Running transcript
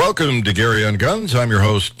Welcome to Gary on Guns. I'm your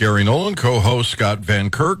host, Gary Nolan, co-host Scott Van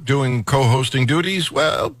Kirk, doing co-hosting duties,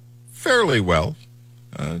 well, fairly well.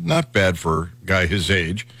 Not bad for a guy his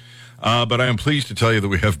age. But I am pleased to tell you that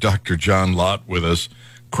we have Dr. John Lott with us,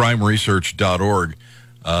 crimeresearch.org.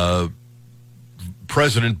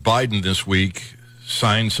 President Biden this week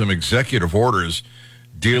signed some executive orders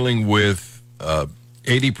dealing with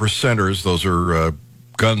 80%ers. Those are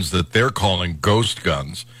guns that they're calling ghost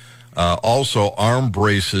guns. Also arm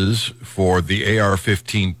braces for the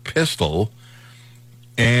AR-15 pistol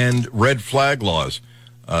and red flag laws,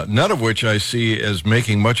 none of which I see as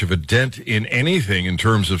making much of a dent in anything in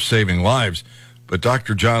terms of saving lives. But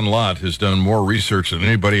Dr. John Lott has done more research than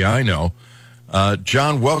anybody I know.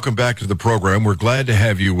 John, welcome back to the program. We're glad to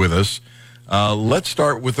have you with us. Let's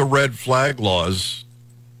start with the red flag laws.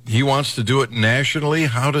 He wants to do it nationally.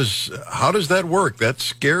 How does that work? That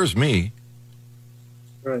scares me.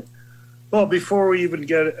 Right. Well, before we even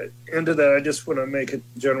get into that, I just want to make a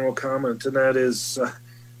general comment, and that is,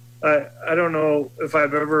 I don't know if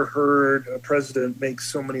I've ever heard a president make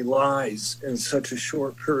so many lies in such a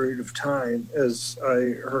short period of time as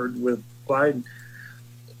I heard with Biden.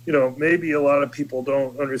 You know, maybe a lot of people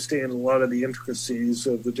don't understand a lot of the intricacies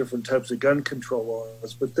of the different types of gun control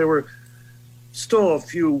laws, but there were still a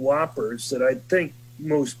few whoppers that I think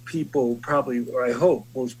most people probably, or I hope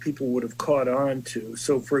most people would have caught on to.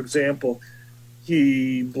 So, for example,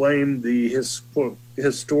 he blamed the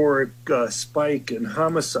historic spike in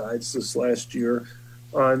homicides this last year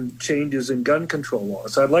on changes in gun control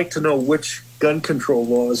laws. I'd like to know which gun control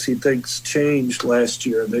laws he thinks changed last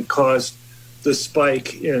year that caused the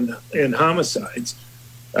spike in homicides.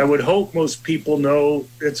 I would hope most people know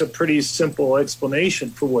it's a pretty simple explanation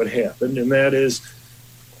for what happened, and that is,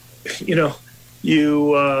 you know,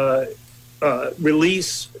 you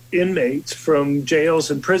release inmates from jails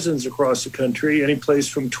and prisons across the country, any place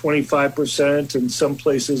from 25%, and some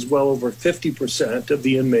places well over 50% of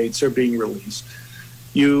the inmates are being released.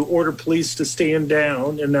 You order police to stand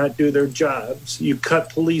down and not do their jobs. You cut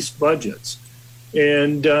police budgets.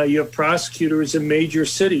 And you have prosecutors in major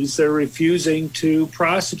cities that are refusing to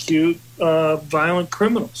prosecute violent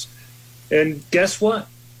criminals. And guess what?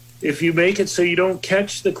 If you make it so you don't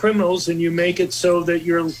catch the criminals and you make it so that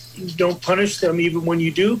you don't punish them even when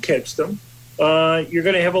you do catch them, you're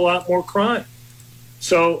going to have a lot more crime.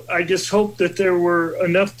 So I just hope that there were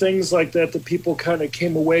enough things like that that people kind of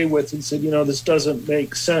came away with and said, you know, this doesn't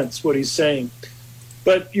make sense, what he's saying.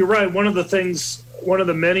 But you're right. One of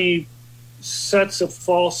the many sets of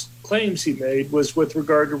false claims he made was with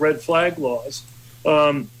regard to red flag laws.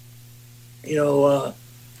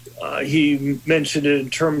 He mentioned it in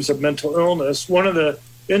terms of mental illness. One of the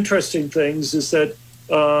interesting things is that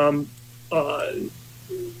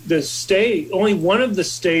only one of the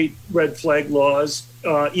state red flag laws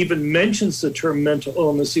even mentions the term mental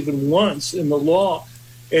illness even once in the law,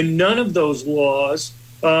 and none of those laws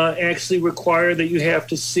actually require that you have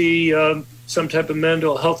to see some type of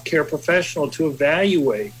mental health care professional to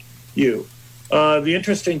evaluate you. The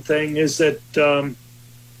interesting thing is that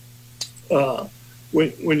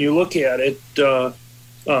when you look at it,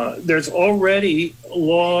 there's already a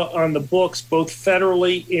law on the books, both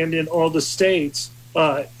federally and in all the states,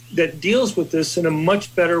 that deals with this in a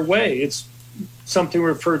much better way. It's something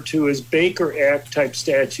referred to as Baker Act type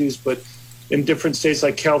statutes, but in different states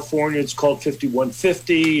like California, it's called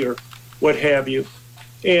 5150 or what have you.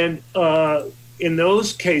 And in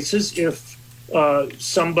those cases, if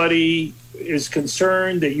somebody is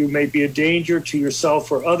concerned that you may be a danger to yourself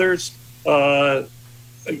or others,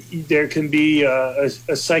 there can be a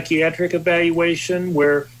psychiatric evaluation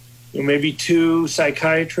where maybe two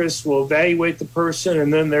psychiatrists will evaluate the person,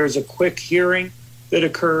 and then there's a quick hearing that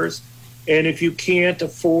occurs. And if you can't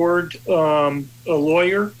afford a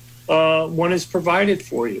lawyer, one is provided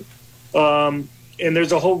for you. And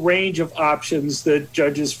there's a whole range of options that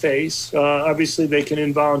judges face. Obviously, they can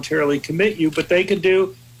involuntarily commit you, but they could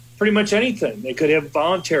do pretty much anything. They could have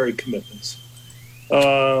voluntary commitments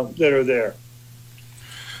that are there.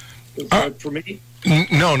 For me?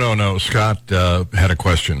 No. Scott had a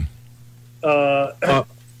question. Go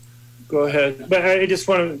ahead. But I just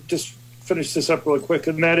want to finish this up really quick,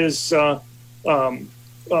 and that is, but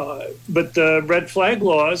the red flag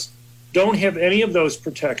laws don't have any of those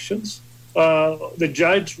protections. The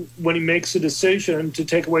judge, when he makes a decision to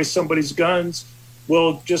take away somebody's guns,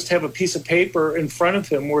 will just have a piece of paper in front of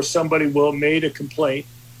him where somebody will have made a complaint.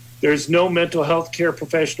 There's no mental health care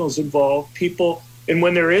professionals involved. And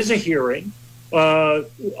when there is a hearing,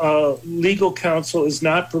 legal counsel is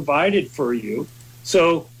not provided for you.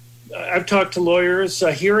 So I've talked to lawyers.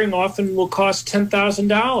 A hearing often will cost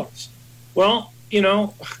 $10,000. Well,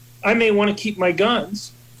 I may want to keep my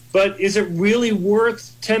guns, but is it really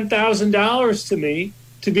worth $10,000 to me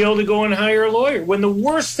to be able to go and hire a lawyer when the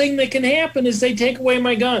worst thing that can happen is they take away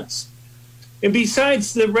my guns? And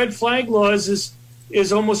besides, the red flag laws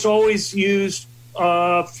is almost always used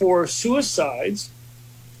for suicides.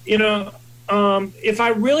 If I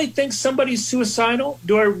really think somebody's suicidal,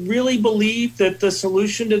 do I really believe that the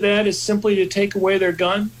solution to that is simply to take away their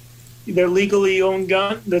gun, their legally owned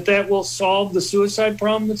gun, that will solve the suicide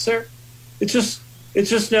problem that's there? It's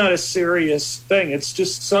just not a serious thing. It's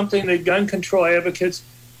just something that gun control advocates,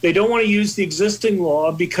 they don't want to use the existing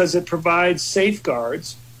law because it provides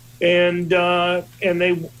safeguards, and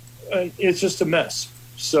it's just a mess.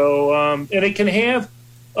 So, and it can have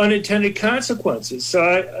unintended consequences.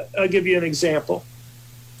 So I'll give you an example.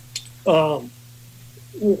 One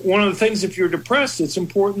of the things, if you're depressed, it's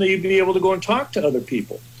important that you be able to go and talk to other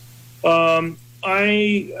people. The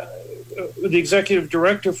executive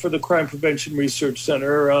director for the Crime Prevention Research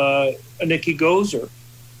Center, Nikki Gozer,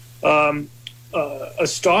 a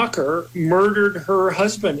stalker murdered her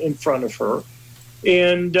husband in front of her,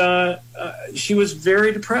 and she was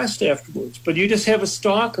very depressed afterwards. But you just have a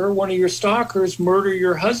stalker, one of your stalkers, murder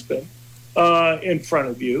your husband in front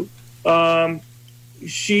of you.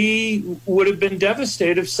 She would have been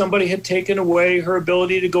devastated if somebody had taken away her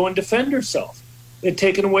ability to go and defend herself, had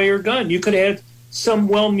taken away her gun. You could have some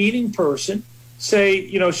well-meaning person say,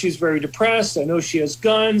 she's very depressed. I know she has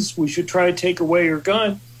guns. We should try to take away her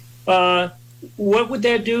gun. What would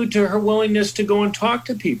that do to her willingness to go and talk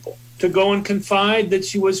to people, to go and confide that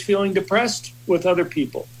she was feeling depressed with other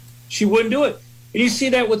people? She wouldn't do it. And you see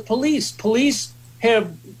that with police. Police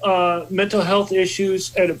have mental health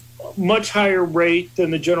issues at a much higher rate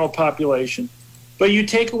than the general population. But you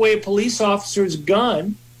take away a police officer's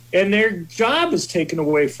gun, and their job is taken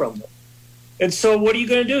away from them. And so what are you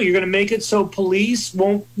going to do? You're going to make it so police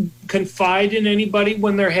won't confide in anybody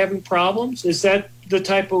when they're having problems? Is that the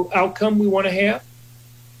type of outcome we want to have?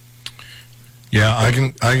 Yeah, I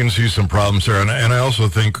can see some problems there. And I also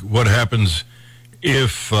think what happens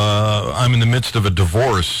if I'm in the midst of a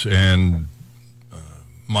divorce and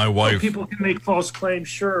my wife... Well, people can make false claims,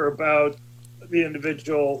 sure, about the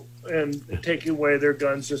individual and take away their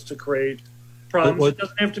guns just to create problems. It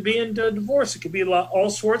doesn't have to be in divorce. It could be all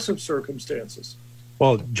sorts of circumstances.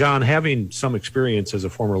 Well, John, having some experience as a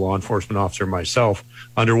former law enforcement officer myself,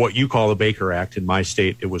 under what you call the Baker Act, in my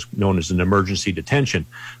state it was known as an emergency detention.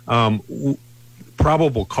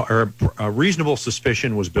 Reasonable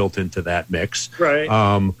suspicion was built into that mix.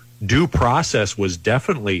 Right. Due process was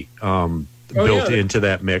definitely built into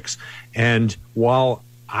that mix. And while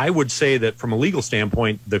I would say that from a legal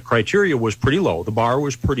standpoint, the criteria was pretty low, the bar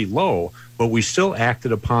was pretty low, but we still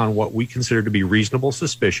acted upon what we consider to be reasonable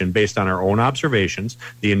suspicion based on our own observations,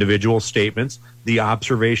 the individual statements, the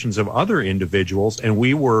observations of other individuals, and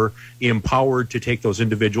we were empowered to take those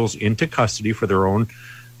individuals into custody for their own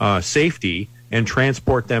safety and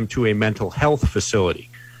transport them to a mental health facility.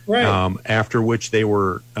 Right. After which they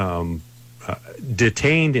were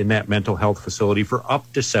detained in that mental health facility for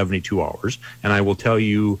up to 72 hours. And I will tell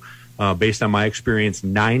you, based on my experience,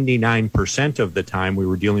 99% of the time we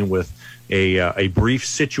were dealing with a brief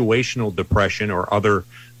situational depression or other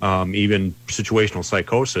even situational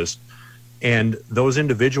psychosis. And those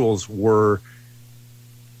individuals were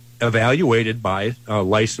evaluated by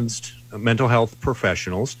licensed mental health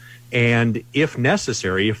professionals. And if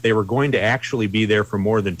necessary, if they were going to actually be there for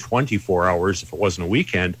more than 24 hours, if it wasn't a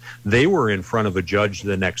weekend, they were in front of a judge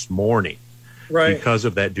the next morning. Right. Because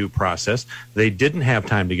of that due process. They didn't have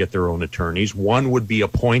time to get their own attorneys. One would be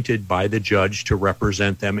appointed by the judge to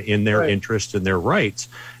represent them in their interests and their rights.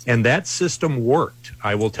 And that system worked.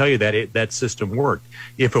 I will tell you that that system worked.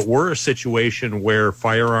 If it were a situation where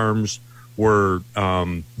firearms were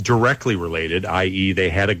directly related, i.e. they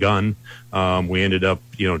had a gun, we ended up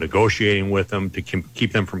negotiating with them to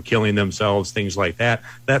keep them from killing themselves, things like that,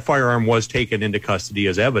 that firearm was taken into custody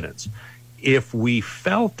as evidence. If we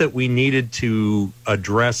felt that we needed to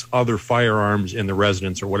address other firearms in the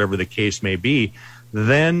residence or whatever the case may be,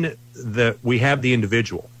 then we have the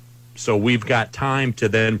individual. So we've got time to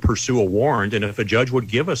then pursue a warrant. And if a judge would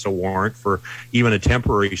give us a warrant for even a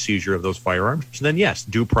temporary seizure of those firearms, then yes,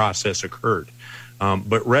 due process occurred.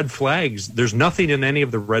 But red flags, there's nothing in any of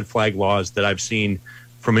the red flag laws that I've seen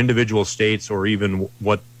from individual states or even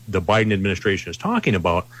what the Biden administration is talking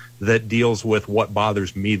about that deals with what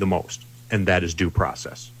bothers me the most, and that is due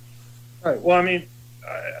process. All right. Well, I mean,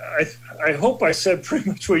 I hope I said pretty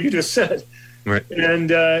much what you just said. Right.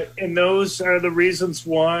 And those are the reasons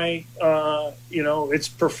why it's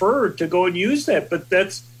preferred to go and use that. But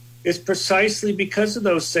is precisely because of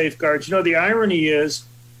those safeguards. You know, the irony is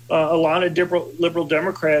a lot of liberal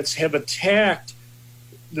Democrats have attacked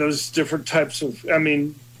those different types of, I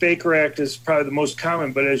mean, Baker Act is probably the most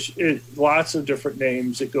common, but it's lots of different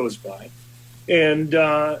names it goes by. And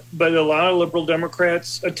but a lot of liberal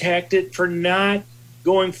Democrats attacked it for not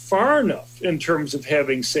going far enough in terms of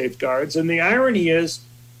having safeguards. And the irony is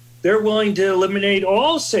they're willing to eliminate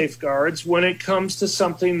all safeguards when it comes to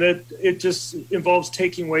something that it just involves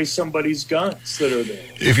taking away somebody's guns that are there.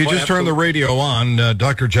 If you just turn the radio on,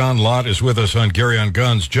 Dr. John Lott is with us on Gary on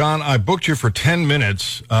Guns. John, I booked you for 10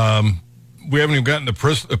 minutes. We haven't even gotten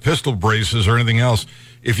the pistol braces or anything else.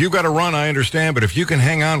 If you've got to run, I understand, but if you can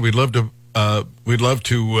hang on, we'd love to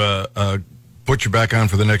put you back on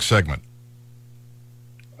for the next segment.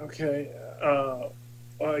 Okay.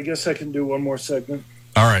 I guess I can do one more segment.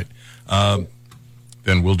 All right.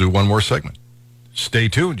 Then we'll do one more segment. Stay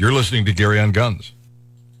tuned. You're listening to Gary on Guns.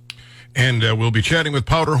 And we'll be chatting with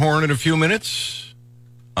Powderhorn in a few minutes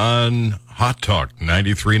on Hot Talk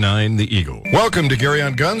 93.9 The Eagle. Welcome to Gary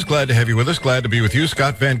on Guns. Glad to have you with us. Glad to be with you.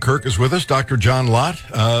 Scott Van Kirk is with us. Dr. John Lott,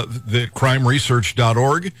 the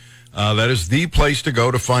crimeresearch.org. That is the place to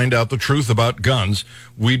go to find out the truth about guns.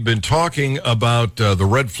 We've been talking about the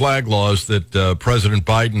red flag laws that President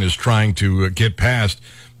Biden is trying to get passed.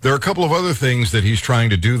 There are a couple of other things that he's trying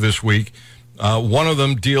to do this week. One of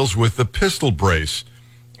them deals with the pistol brace.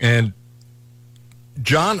 And,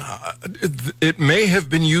 John, it may have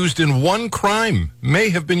been used in one crime. I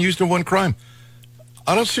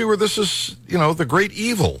don't see where this is, the great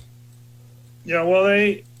evil. Yeah, well,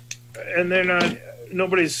 they're not...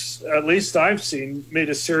 Nobody's, at least I've seen, made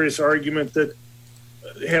a serious argument that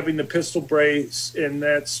having the pistol brace in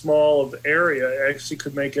that small of area actually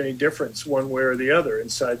could make any difference one way or the other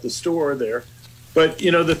inside the store there. But,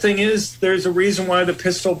 the thing is, there's a reason why the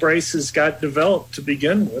pistol braces got developed to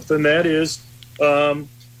begin with, and that is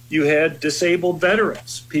you had disabled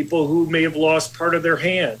veterans, people who may have lost part of their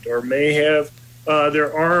hand or may have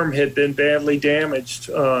their arm had been badly damaged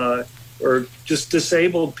or just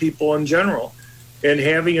disabled people in general. And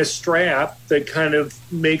having a strap that kind of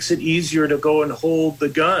makes it easier to go and hold the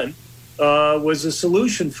gun was a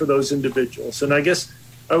solution for those individuals. And I guess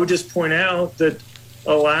I would just point out that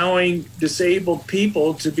allowing disabled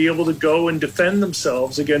people to be able to go and defend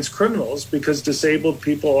themselves against criminals, because disabled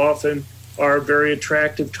people often are very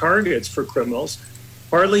attractive targets for criminals,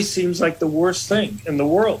 hardly seems like the worst thing in the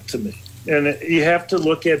world to me. And you have to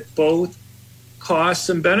look at both costs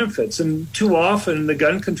and benefits. And too often in the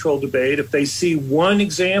gun control debate, if they see one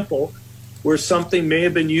example where something may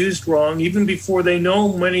have been used wrong, even before they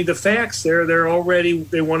know many of the facts they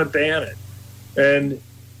want to ban it. And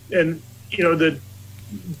the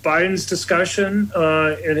Biden's discussion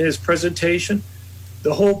in his presentation,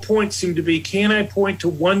 the whole point seemed to be, can I point to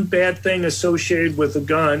one bad thing associated with a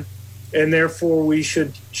gun, and therefore we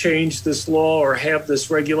should change this law or have this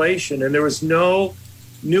regulation? And there was no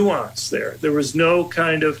nuance there. There was no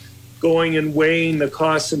kind of going and weighing the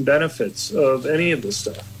costs and benefits of any of this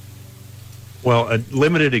stuff. Well,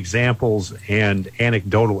 limited examples and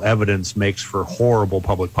anecdotal evidence makes for horrible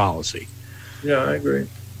public policy. Yeah, I agree.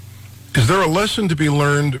 Is there a lesson to be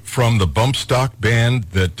learned from the bump stock ban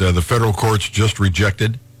that the federal courts just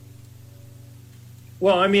rejected?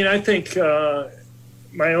 Well, I mean, I think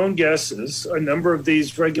my own guess is a number of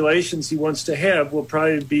these regulations he wants to have will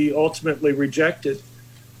probably be ultimately rejected.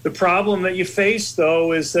 The problem that you face,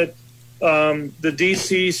 though, is that the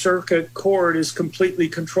D.C. Circuit Court is completely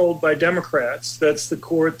controlled by Democrats. That's the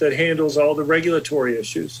court that handles all the regulatory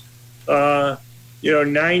issues.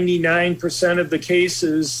 99% of the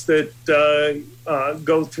cases that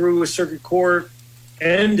go through a circuit court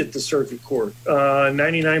end at the circuit court,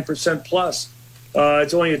 99% plus.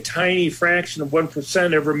 It's only a tiny fraction of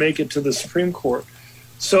 1% ever make it to the Supreme Court.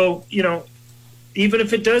 So, even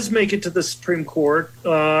if it does make it to the Supreme Court,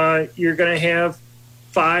 you're going to have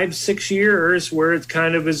 5-6 years where it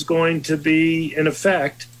kind of is going to be in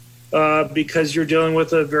effect because you're dealing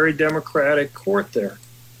with a very democratic court there.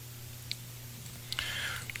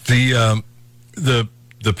 The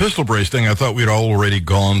pistol brace thing, I thought we'd already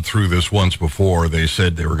gone through this once before. They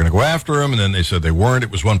said they were going to go after him, and then they said they weren't.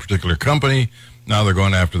 It was one particular company. Now they're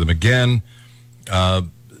going after them again.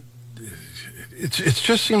 It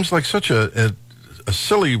just seems like such a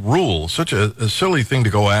silly rule, such a silly thing to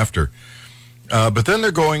go after. But then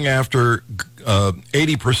they're going after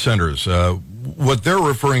 80%ers, what they're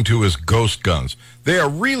referring to as ghost guns. They are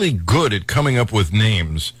really good at coming up with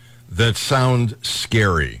names that sound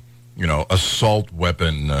scary. Assault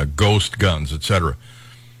weapon, ghost guns, etc.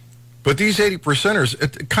 But these 80%ers,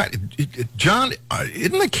 John,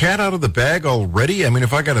 isn't the cat out of the bag already? I mean,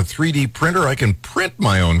 if I got a 3D printer, I can print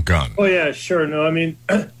my own gun. Oh, yeah, sure. No, I mean,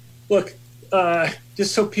 look,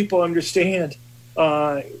 just so people understand,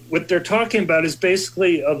 what they're talking about is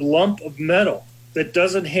basically a lump of metal that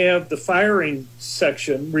doesn't have the firing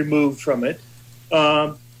section removed from it.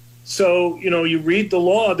 So, you read the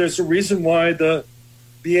law, there's a reason why the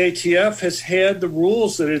ATF has had the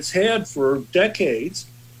rules that it's had for decades.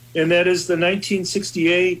 And that is the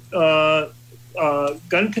 1968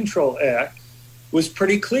 Gun Control Act was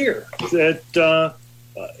pretty clear that,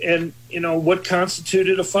 what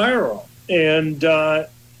constituted a firearm. And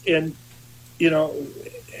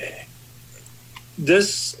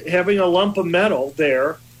this having a lump of metal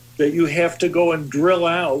there that you have to go and drill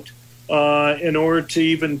out in order to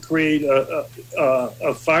even create a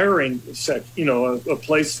firing a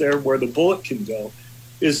place there where the bullet can go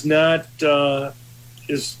is not,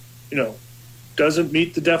 doesn't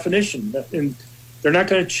meet the definition. And they're not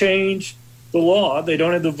going to change the law. They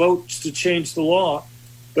don't have the votes to change the law.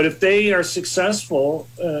 But if they are successful,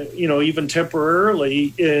 even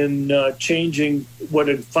temporarily in changing what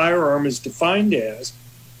a firearm is defined as,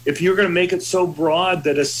 if you're going to make it so broad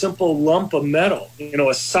that a simple lump of metal,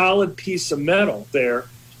 a solid piece of metal there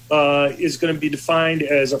is going to be defined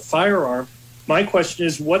as a firearm, my question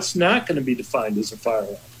is, what's not going to be defined as a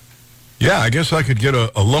firearm? Yeah, I guess I could get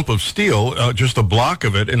a lump of steel, just a block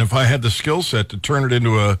of it, and if I had the skill set to turn it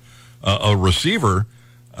into a receiver,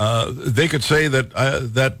 they could say that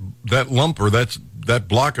that lump or that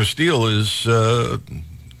block of steel is a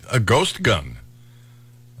ghost gun.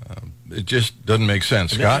 It just doesn't make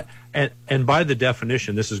sense, Scott. And by the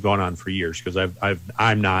definition, this has gone on for years because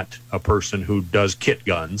I'm not a person who does kit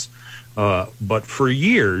guns, but for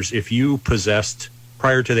years, if you possessed,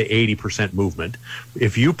 prior to the 80% movement,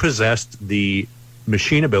 if you possessed the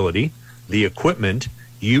machine ability, the equipment,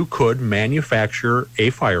 you could manufacture a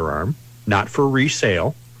firearm, not for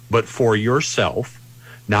resale, but for yourself,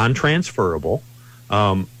 non-transferable.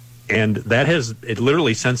 And that has, it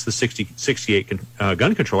literally since the 68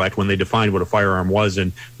 Gun Control Act, when they defined what a firearm was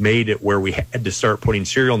and made it where we had to start putting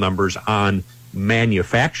serial numbers on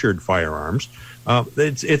manufactured firearms,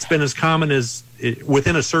 it's been as common as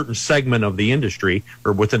within a certain segment of the industry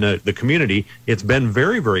or within the community. It's been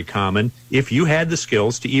very, very common if you had the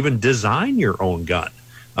skills to even design your own gun.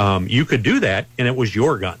 You could do that, and it was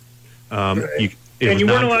your gun. Right. You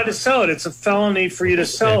weren't allowed to sell it. It's a felony for you to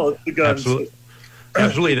sell the guns.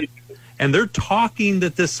 Absolutely. And they're talking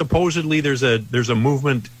that this supposedly there's a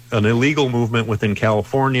movement, an illegal movement within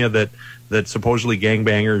California that supposedly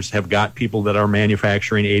gangbangers have got people that are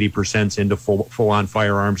manufacturing 80% into full-on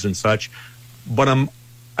firearms and such. But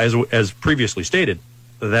as previously stated,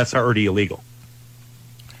 that's already illegal.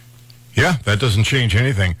 Yeah, that doesn't change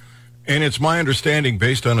anything. And it's my understanding,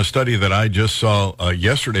 based on a study that I just saw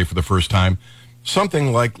yesterday for the first time,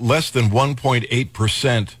 something like less than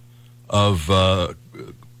 1.8% of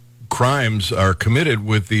crimes are committed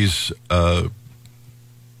with these guns,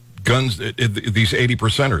 these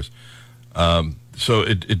 80%ers. So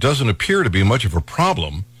it doesn't appear to be much of a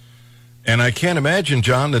problem. And I can't imagine,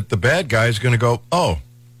 John, that the bad guy is going to go, oh,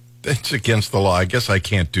 that's against the law. I guess I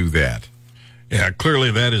can't do that. Yeah,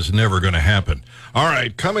 clearly that is never going to happen. All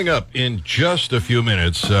right, coming up in just a few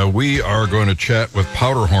minutes, we are going to chat with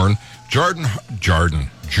Powderhorn. Jordan.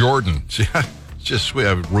 See, we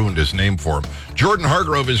have ruined his name for him. Jordan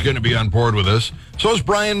Hargrove is going to be on board with us. So is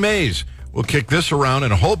Brian Mays. We'll kick this around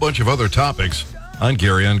and a whole bunch of other topics on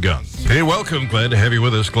Gary on Guns. Hey, welcome. Glad to have you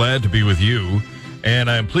with us. Glad to be with you.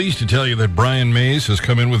 And I'm pleased to tell you that Brian Mays has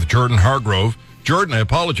come in with Jordan Hargrove. Jordan, I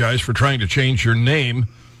apologize for trying to change your name,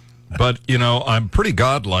 but, I'm pretty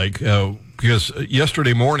godlike because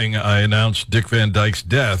yesterday morning I announced Dick Van Dyke's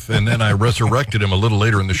death, and then I resurrected him a little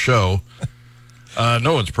later in the show.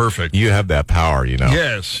 No one's perfect. You have that power,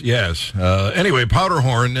 Yes. Anyway,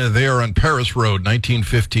 Powderhorn, they are on Paris Road,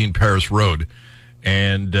 1915 Paris Road.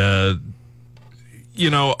 And, I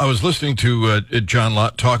was listening to John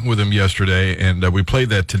Lott, talking with him yesterday, and we played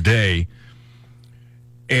that today.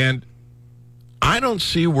 And I don't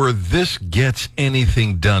see where this gets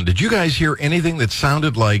anything done. Did you guys hear anything that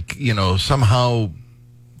sounded like, somehow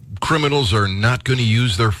criminals are not going to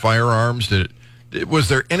use their firearms? Was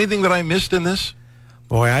there anything that I missed in this?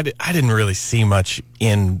 Boy, I didn't really see much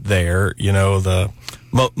in there.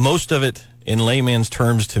 Most of it, in layman's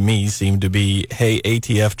terms to me, seemed to be, hey,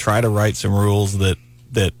 ATF, try to write some rules that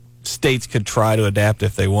states could try to adapt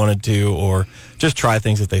if they wanted to, or just try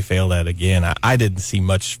things that they failed at again. I didn't see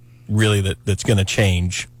much really that's going to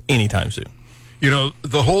change anytime soon. You know,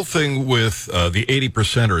 the whole thing with the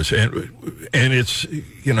 80%ers, and it's,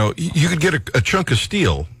 you know, you could get a chunk of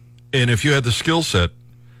steel, and if you had the skill set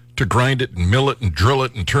to grind it and mill it and drill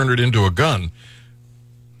it and turn it into a gun,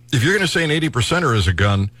 if you're going to say an 80%er is a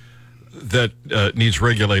gun that needs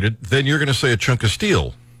regulated, then you're going to say a chunk of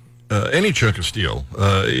steel, any chunk of steel,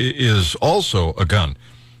 is also a gun.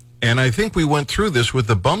 And I think we went through this with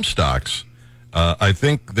the bump stocks. I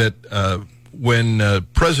think that when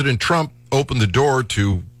President Trump opened the door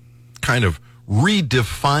to kind of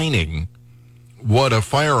redefining what a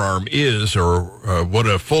firearm is or what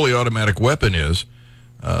a fully automatic weapon is,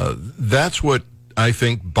 that's what I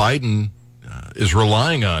think Biden is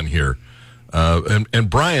relying on here. And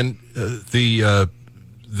Brian, the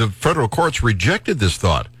federal courts rejected this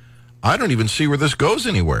thought. I don't even see where this goes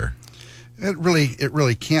anywhere. It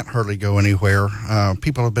really can't hardly go anywhere.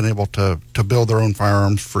 People have been able to build their own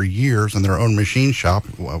firearms for years in their own machine shop.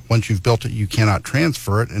 Once you've built it, you cannot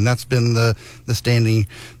transfer it, and that's been the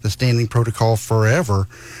standing protocol forever.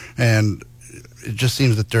 And it just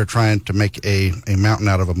seems that they're trying to make a mountain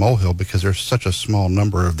out of a molehill because there's such a small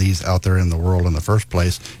number of these out there in the world in the first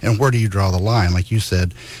place. And where do you draw the line? Like you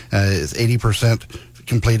said, is 80%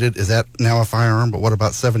 completed? Is that now a firearm? But what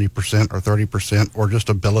about 70% or 30% or just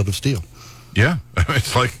a billet of steel? Yeah,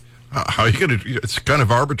 it's like, how are you going to, it's kind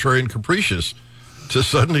of arbitrary and capricious to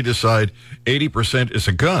suddenly decide 80% is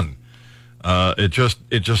a gun. It just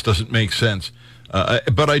doesn't make sense.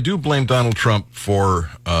 But I do blame Donald Trump for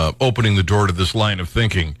opening the door to this line of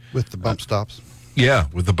thinking. With the bump stops? Yeah,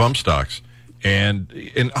 with the bump stocks.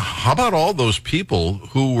 And how about all those people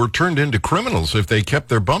who were turned into criminals if they kept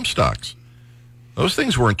their bump stocks? Those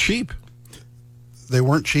things weren't cheap. They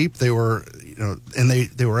weren't cheap. They were, and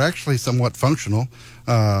they were actually somewhat functional.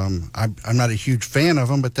 I'm not a huge fan of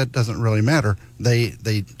them, but that doesn't really matter.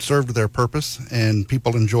 They served their purpose, and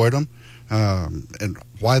people enjoyed them. And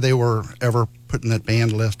why they were ever put in that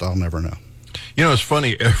banned list, I'll never know. You know, it's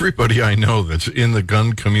funny. Everybody I know that's in the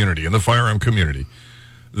gun community, in the firearm community,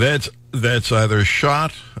 that's either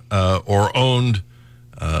shot or owned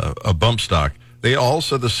a bump stock, they all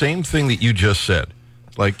said the same thing that you just said.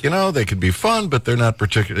 Like, they could be fun, but they're not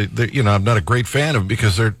particularly, I'm not a great fan of them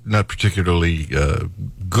because they're not particularly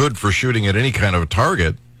good for shooting at any kind of a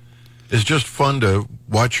target. It's just fun to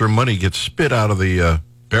watch your money get spit out of the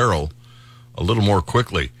barrel a little more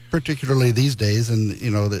quickly. Particularly these days, and,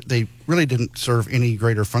 that they really didn't serve any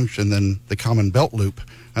greater function than the common belt loop.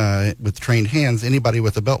 With trained hands, anybody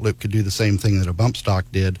with a belt loop could do the same thing that a bump stock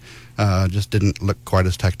did, just didn't look quite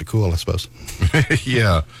as tactical, I suppose.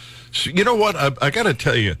 Yeah. So, you know what? I got to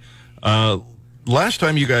tell you, last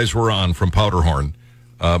time you guys were on from Powderhorn,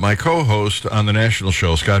 my co-host on the national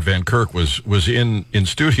show, Scott Van Kirk, was in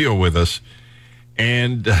studio with us,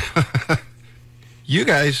 and you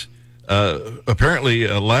guys apparently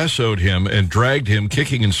lassoed him and dragged him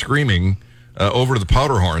kicking and screaming over to the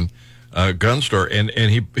Powderhorn gun store, and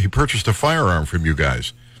he purchased a firearm from you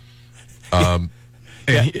guys. Go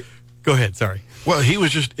ahead, sorry. Well,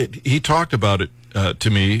 he talked about it to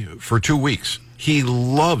me for 2 weeks. He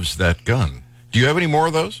loves that gun. Do you have any more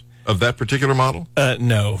of those, of that particular model?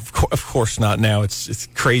 No, of course not. Now it's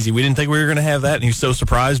crazy. We didn't think we were going to have that, and he was so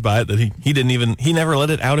surprised by it that he never let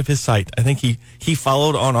it out of his sight. I think he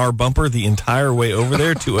followed on our bumper the entire way over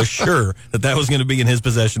there to assure that was going to be in his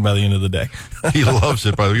possession by the end of the day. He loves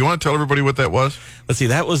it, by the way. You want to tell everybody what that was? Let's see.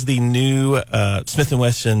 That was the new Smith &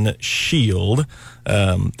 Wesson Shield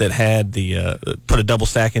that had put a double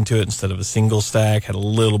stack into it instead of a single stack, had a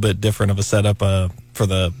little bit different of a setup for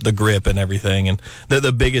the grip and everything. And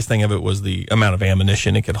the biggest thing of it was the amount of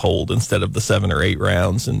ammunition it could hold instead of the 7 or 8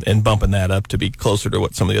 rounds, and bumping that up to be closer to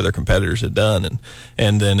what some of the other competitors had done.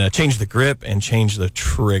 And then changed the grip and changed the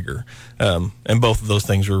trigger. And both of those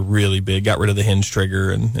things were really big. Got rid of the hinge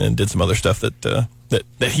trigger and did some other stuff that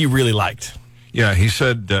he really liked. Yeah, he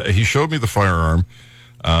said he showed me the firearm.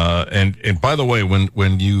 And by the way,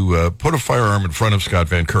 when you put a firearm in front of Scott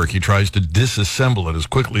Van Kirk, he tries to disassemble it as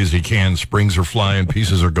quickly as he can. Springs are flying,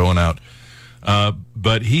 pieces are going out.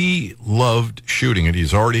 But he loved shooting it.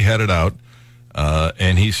 He's already had it out,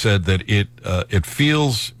 and he said that it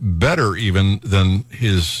feels better even than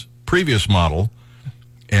his previous model,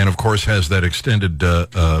 and of course has that extended.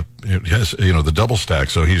 It has the double stack.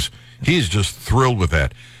 So he's just thrilled with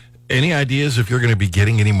that. Any ideas if you're going to be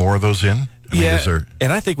getting any more of those in?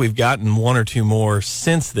 And I think we've gotten 1 or 2 more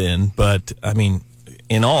since then. But, I mean,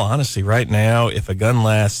 in all honesty, right now, if a gun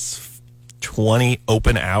lasts 20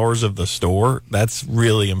 open hours of the store, that's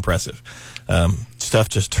really impressive. stuff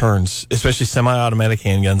just turns, especially semi-automatic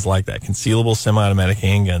handguns like that, concealable semi-automatic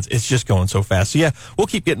handguns. It's just going so fast. So yeah, we'll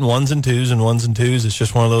keep getting ones and twos. It's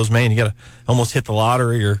just one of those, man, you got to almost hit the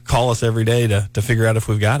lottery or call us every day to figure out if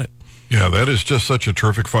we've got it. Yeah, that is just such a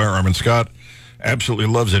terrific firearm, and Scott absolutely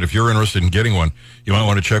loves it. If you're interested in getting one, you might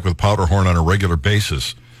want to check with Powderhorn on a regular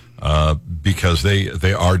basis because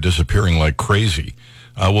they are disappearing like crazy.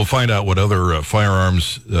 We'll find out what other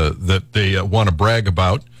firearms that they want to brag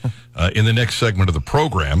about in the next segment of the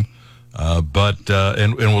program. But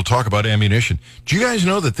we'll talk about ammunition. Do you guys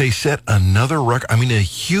know that they set another record? I mean, a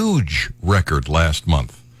huge record last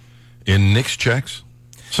month in NICS checks?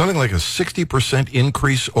 Something like a 60%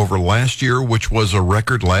 increase over last year, which was a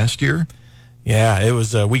record last year. Yeah, it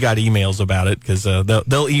was. We got emails about it because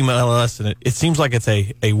they'll email us, and it seems like it's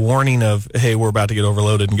a warning of, hey, we're about to get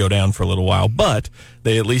overloaded and go down for a little while. But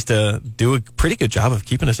they at least do a pretty good job of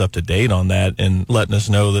keeping us up to date on that and letting us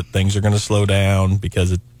know that things are going to slow down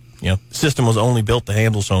because the system was only built to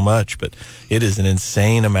handle so much. But it is an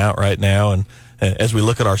insane amount right now, and as we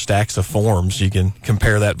look at our stacks of forms, you can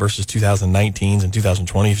compare that versus 2019's and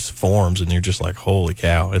 2020's forms, and you're just like, holy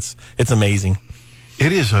cow, it's amazing.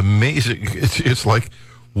 It is amazing. It's like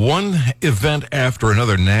one event after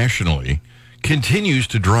another nationally continues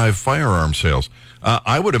to drive firearm sales.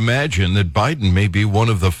 I would imagine that Biden may be one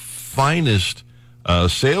of the finest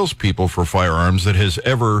salespeople for firearms that has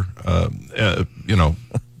ever,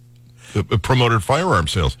 promoted firearm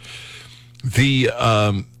sales. The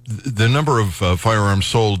number of firearms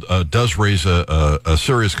sold does raise a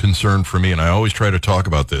serious concern for me, and I always try to talk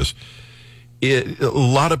about this. A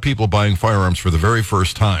lot of people buying firearms for the very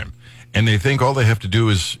first time, and they think all they have to do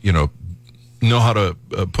is, know how to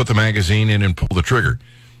put the magazine in and pull the trigger.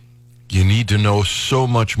 You need to know so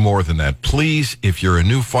much more than that. Please, if you're a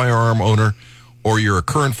new firearm owner or you're a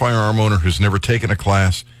current firearm owner who's never taken a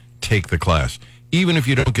class, take the class. Even if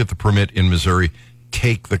you don't get the permit in Missouri,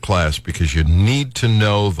 take the class, because you need to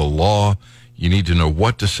know the law. You need to know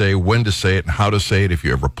what to say, when to say it, and how to say it if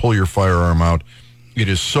you ever pull your firearm out. It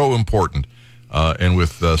is so important. And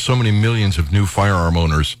with so many millions of new firearm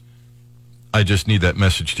owners, I just need that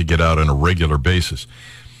message to get out on a regular basis.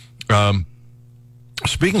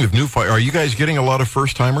 Speaking of new are you guys getting a lot of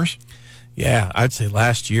first-timers? Yeah, I'd say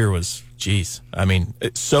last year was, I mean,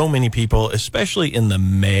 so many people, especially in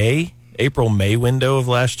the April-May window of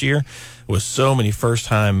last year, was so many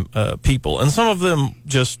first-time people. And some of them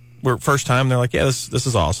just were first-time. They're like, yeah, this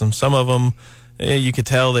is awesome. Some of them, you could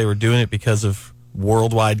tell they were doing it because of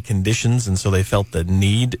worldwide conditions, and so they felt the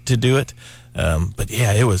need to do it. But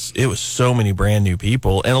yeah, it was so many brand new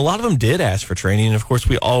people, and a lot of them did ask for training. And of course,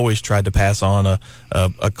 we always tried to pass on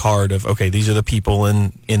a card of, okay, these are the people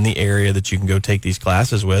in the area that you can go take these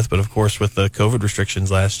classes with. But of course, with the COVID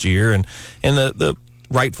restrictions last year and the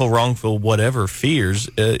rightful, wrongful, whatever fears,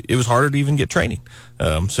 it was harder to even get training.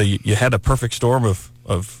 So you had a perfect storm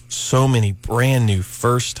of so many brand new,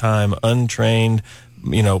 first time, untrained.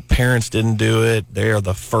 Parents didn't do it. They are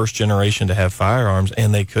the first generation to have firearms,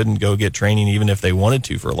 and they couldn't go get training even if they wanted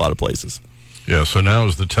to for a lot of places. Yeah, so now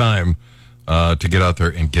is the time to get out there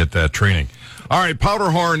and get that training. All right,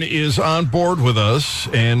 Powderhorn is on board with us,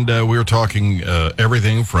 and we're talking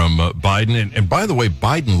everything from Biden. And by the way,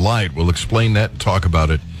 Biden lied. We'll explain that and talk about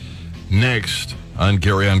it next on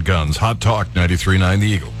Gary on Guns. Hot Talk 93.9 The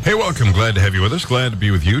Eagle. Hey, welcome. Glad to have you with us. Glad to be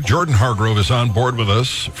with you. Jordan Hargrove is on board with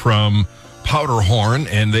us from Powderhorn,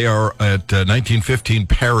 and they are at 1915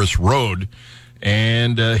 Paris Road,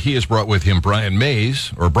 and he has brought with him Brian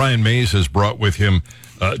Mays has brought with him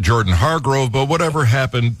Jordan Hargrove, but whatever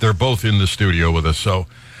happened, they're both in the studio with us, so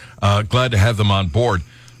glad to have them on board.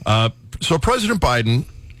 So President Biden,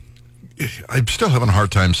 I'm still having a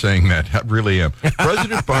hard time saying that, I really am.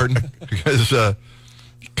 President Biden has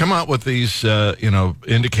come out with these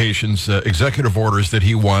indications, executive orders that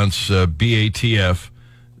he wants BATF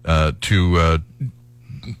to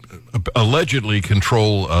allegedly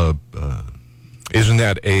control. Isn't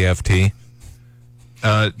that AFT?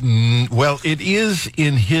 Well, it is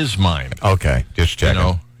in his mind. Okay, just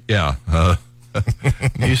checking. Yeah.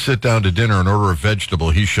 You sit down to dinner and order a vegetable,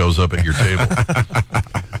 he shows up at your table.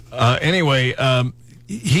 Anyway,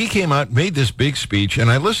 he came out, made this big speech, and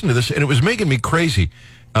I listened to this, and it was making me crazy.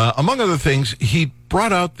 Among other things, he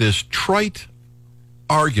brought out this trite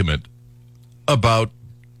argument about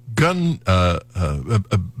gun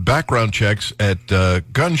background checks at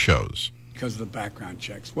gun shows. Because of the background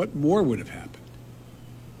checks. What more would have happened?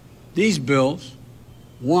 These bills,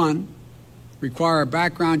 one, require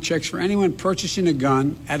background checks for anyone purchasing a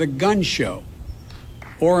gun at a gun show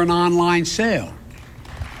or an online sale.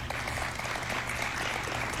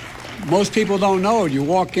 most people don't know it. You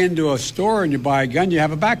walk into a store and you buy a gun, you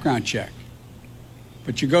have a background check.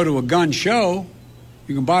 But you go to a gun show,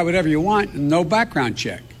 you can buy whatever you want and no background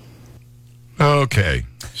check. Okay,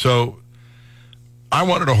 so I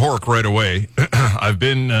wanted to hork right away. I've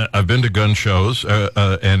been to gun shows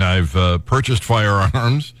and I've purchased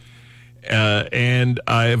firearms, and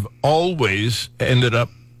I've always ended up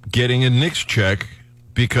getting a NICS check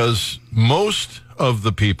because most of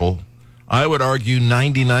the people, I would argue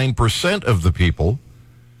 99% of the people,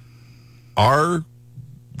 are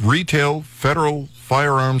retail federal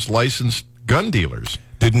firearms licensed gun dealers.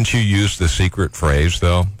 Didn't you use the secret phrase,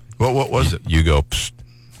 though? Well, what was it? You go, psst,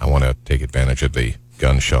 I want to take advantage of the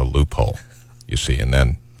gun show loophole, you see, and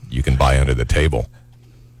then you can buy under the table.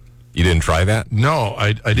 You didn't try that? No,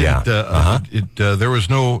 I didn't. Yeah.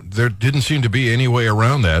 There didn't seem to be any way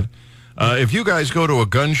around that. If you guys go to a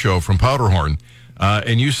gun show from Powderhorn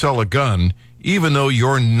and you sell a gun, even though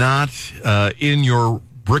you're not in your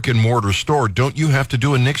brick and mortar store, don't you have to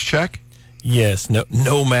do a NICS check? Yes,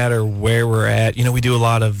 no matter where we're at. You know, we do a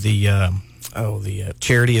lot of the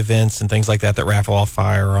charity events and things like that raffle off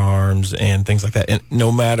firearms and things like that. And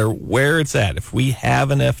no matter where it's at, if we have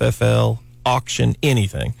an FFL auction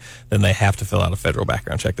anything, then they have to fill out a federal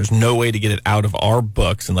background check. There's no way to get it out of our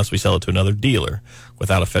books unless we sell it to another dealer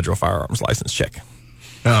without a federal firearms license check.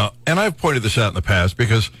 And I've pointed this out in the past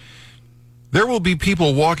because there will be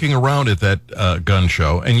people walking around at that gun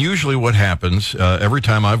show, and usually what happens, every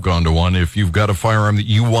time I've gone to one, if you've got a firearm that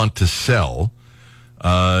you want to sell,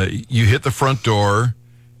 you hit the front door,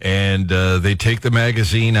 and they take the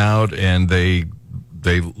magazine out, and they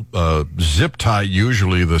zip tie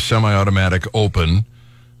usually the semi-automatic open,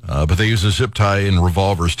 but they use a zip tie in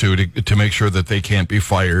revolvers too to make sure that they can't be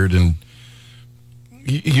fired. And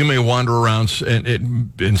you may wander around,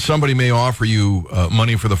 and somebody may offer you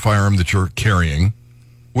money for the firearm that you're carrying,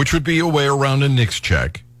 which would be a way around a NICS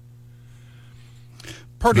check.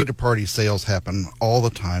 Party-to-party sales happen all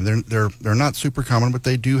the time. They're not super common, but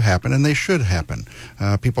they do happen, and they should happen.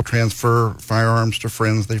 People transfer firearms to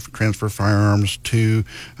friends. They transfer firearms to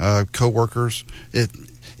coworkers.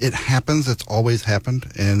 It happens. It's always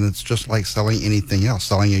happened, and it's just like selling anything else,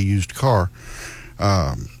 selling a used car.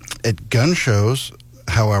 At gun shows,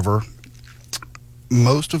 however,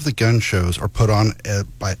 most of the gun shows are put on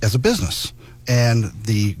as a business, and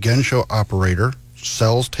the gun show operator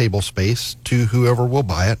sells table space to whoever will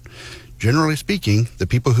buy it. Generally speaking, the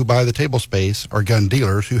people who buy the table space are gun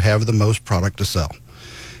dealers who have the most product to sell.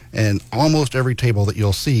 And almost every table that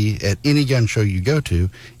you'll see at any gun show you go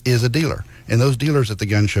to is a dealer. And those dealers at the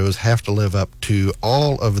gun shows have to live up to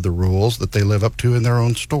all of the rules that they live up to in their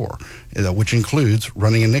own store, which includes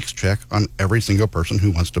running a NICS check on every single person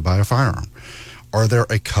who wants to buy a firearm. Are there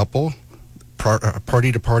a couple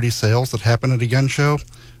party-to-party sales that happen at a gun show?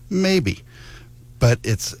 Maybe. But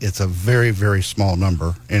it's a very, very small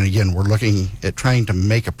number. And again, we're looking at trying to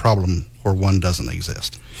make a problem where one doesn't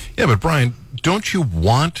exist. Yeah, but Brian, don't you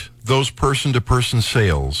want those person-to-person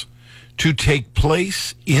sales to take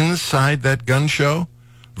place inside that gun show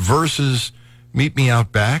versus meet me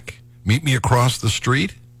out back, meet me across the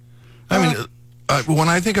street? I mean, when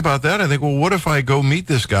I think about that, I think, well, what if I go meet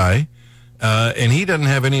this guy and he doesn't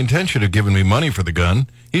have any intention of giving me money for the gun?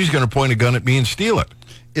 He's going to point a gun at me and steal it.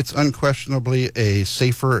 It's unquestionably a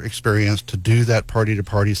safer experience to do that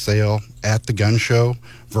party-to-party sale at the gun show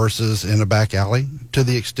versus in a back alley, to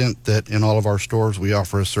the extent that in all of our stores we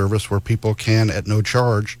offer a service where people can, at no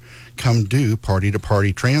charge, come do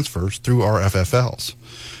party-to-party transfers through our FFLs.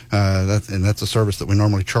 That's a service that we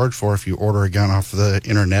normally charge for. If you order a gun off the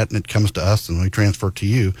internet and it comes to us and we transfer it to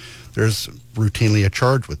you, there's routinely a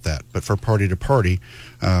charge with that. But for party-to-party,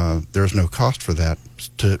 there's no cost for that,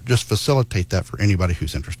 to just facilitate that for anybody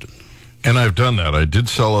who's interested. And I've done that. I did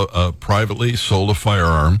sell privately sold a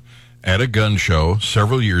firearm at a gun show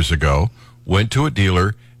several years ago, went to a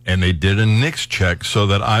dealer, and they did a NICS check so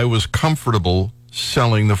that I was comfortable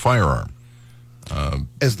selling the firearm.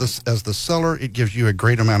 As the seller, it gives you a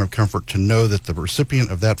great amount of comfort to know that the recipient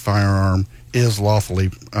of that firearm is lawfully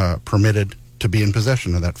permitted to be in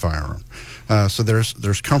possession of that firearm. So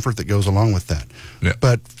there's comfort that goes along with that. Yeah.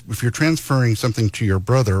 But if you're transferring something to your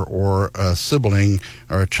brother or a sibling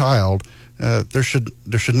or a child, there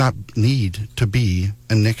should not need to be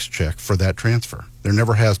a NICS check for that transfer. There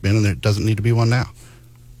never has been, and there doesn't need to be one now.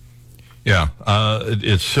 Yeah,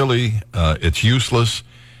 it's silly. It's useless.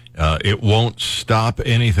 It won't stop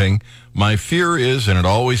anything. My fear is, and it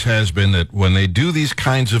always has been, that when they do these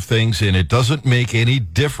kinds of things and it doesn't make any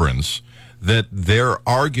difference, that their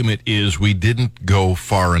argument is we didn't go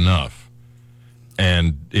far enough.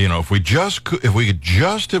 And if we could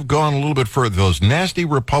just have gone a little bit further, those nasty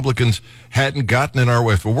Republicans hadn't gotten in our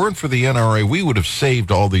way. If it weren't for the NRA, we would have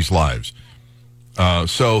saved all these lives.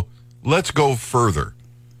 So let's go further.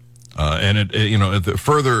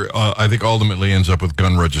 Further, I think ultimately ends up with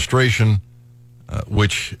gun registration,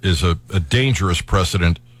 which is a dangerous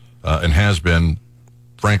precedent and has been,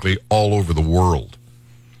 frankly, all over the world.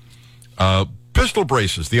 Pistol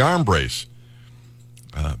braces, the arm brace.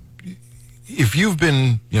 If you've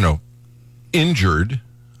been, injured,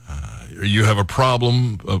 you have a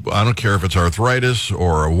problem, I don't care if it's arthritis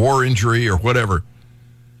or a war injury or whatever,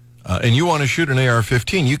 and you want to shoot an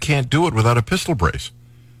AR-15, you can't do it without a pistol brace.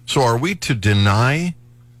 So are we to deny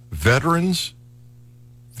veterans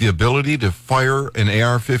the ability to fire an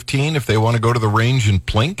AR-15 if they want to go to the range and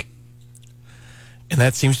plink? And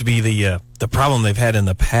that seems to be the problem they've had in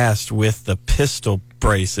the past with the pistol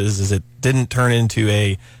braces, is it didn't turn into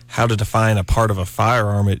a how to define a part of a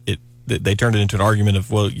firearm. They turned it into an argument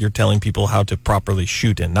of, well, you're telling people how to properly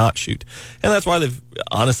shoot and not shoot. And that's why they've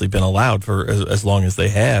honestly been allowed for as long as they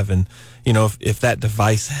have. And, if that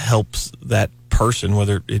device helps that person,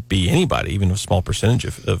 whether it be anybody, even a small percentage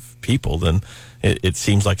of people, then it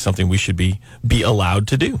seems like something we should be allowed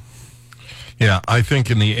to do. Yeah, I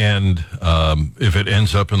think in the end, if it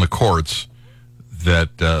ends up in the courts,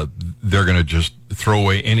 that they're going to just throw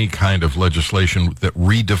away any kind of legislation that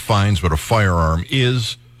redefines what a firearm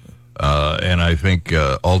is. And I think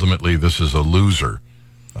ultimately this is a loser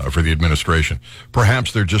for the administration.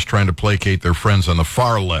 Perhaps they're just trying to placate their friends on the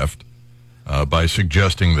far left by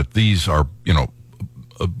suggesting that these are,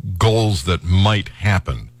 goals that might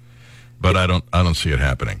happen. But I don't see it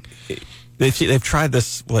happening. They've tried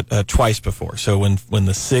this twice before. So when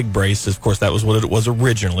the SIG brace, of course, that was what it was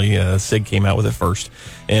originally. SIG came out with it first,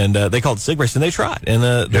 and they called it SIG brace, and they tried,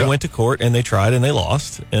 and they went to court and they tried and they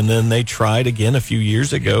lost, and then they tried again a few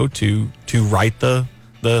years ago to write the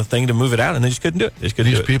thing to move it out, and they just couldn't do it.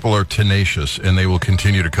 These people are tenacious, and they will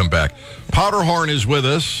continue to come back. Powderhorn is with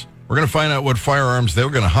us. We're going to find out what firearms they're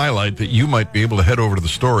going to highlight that you might be able to head over to the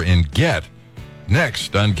store and get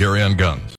next on Gary on Guns.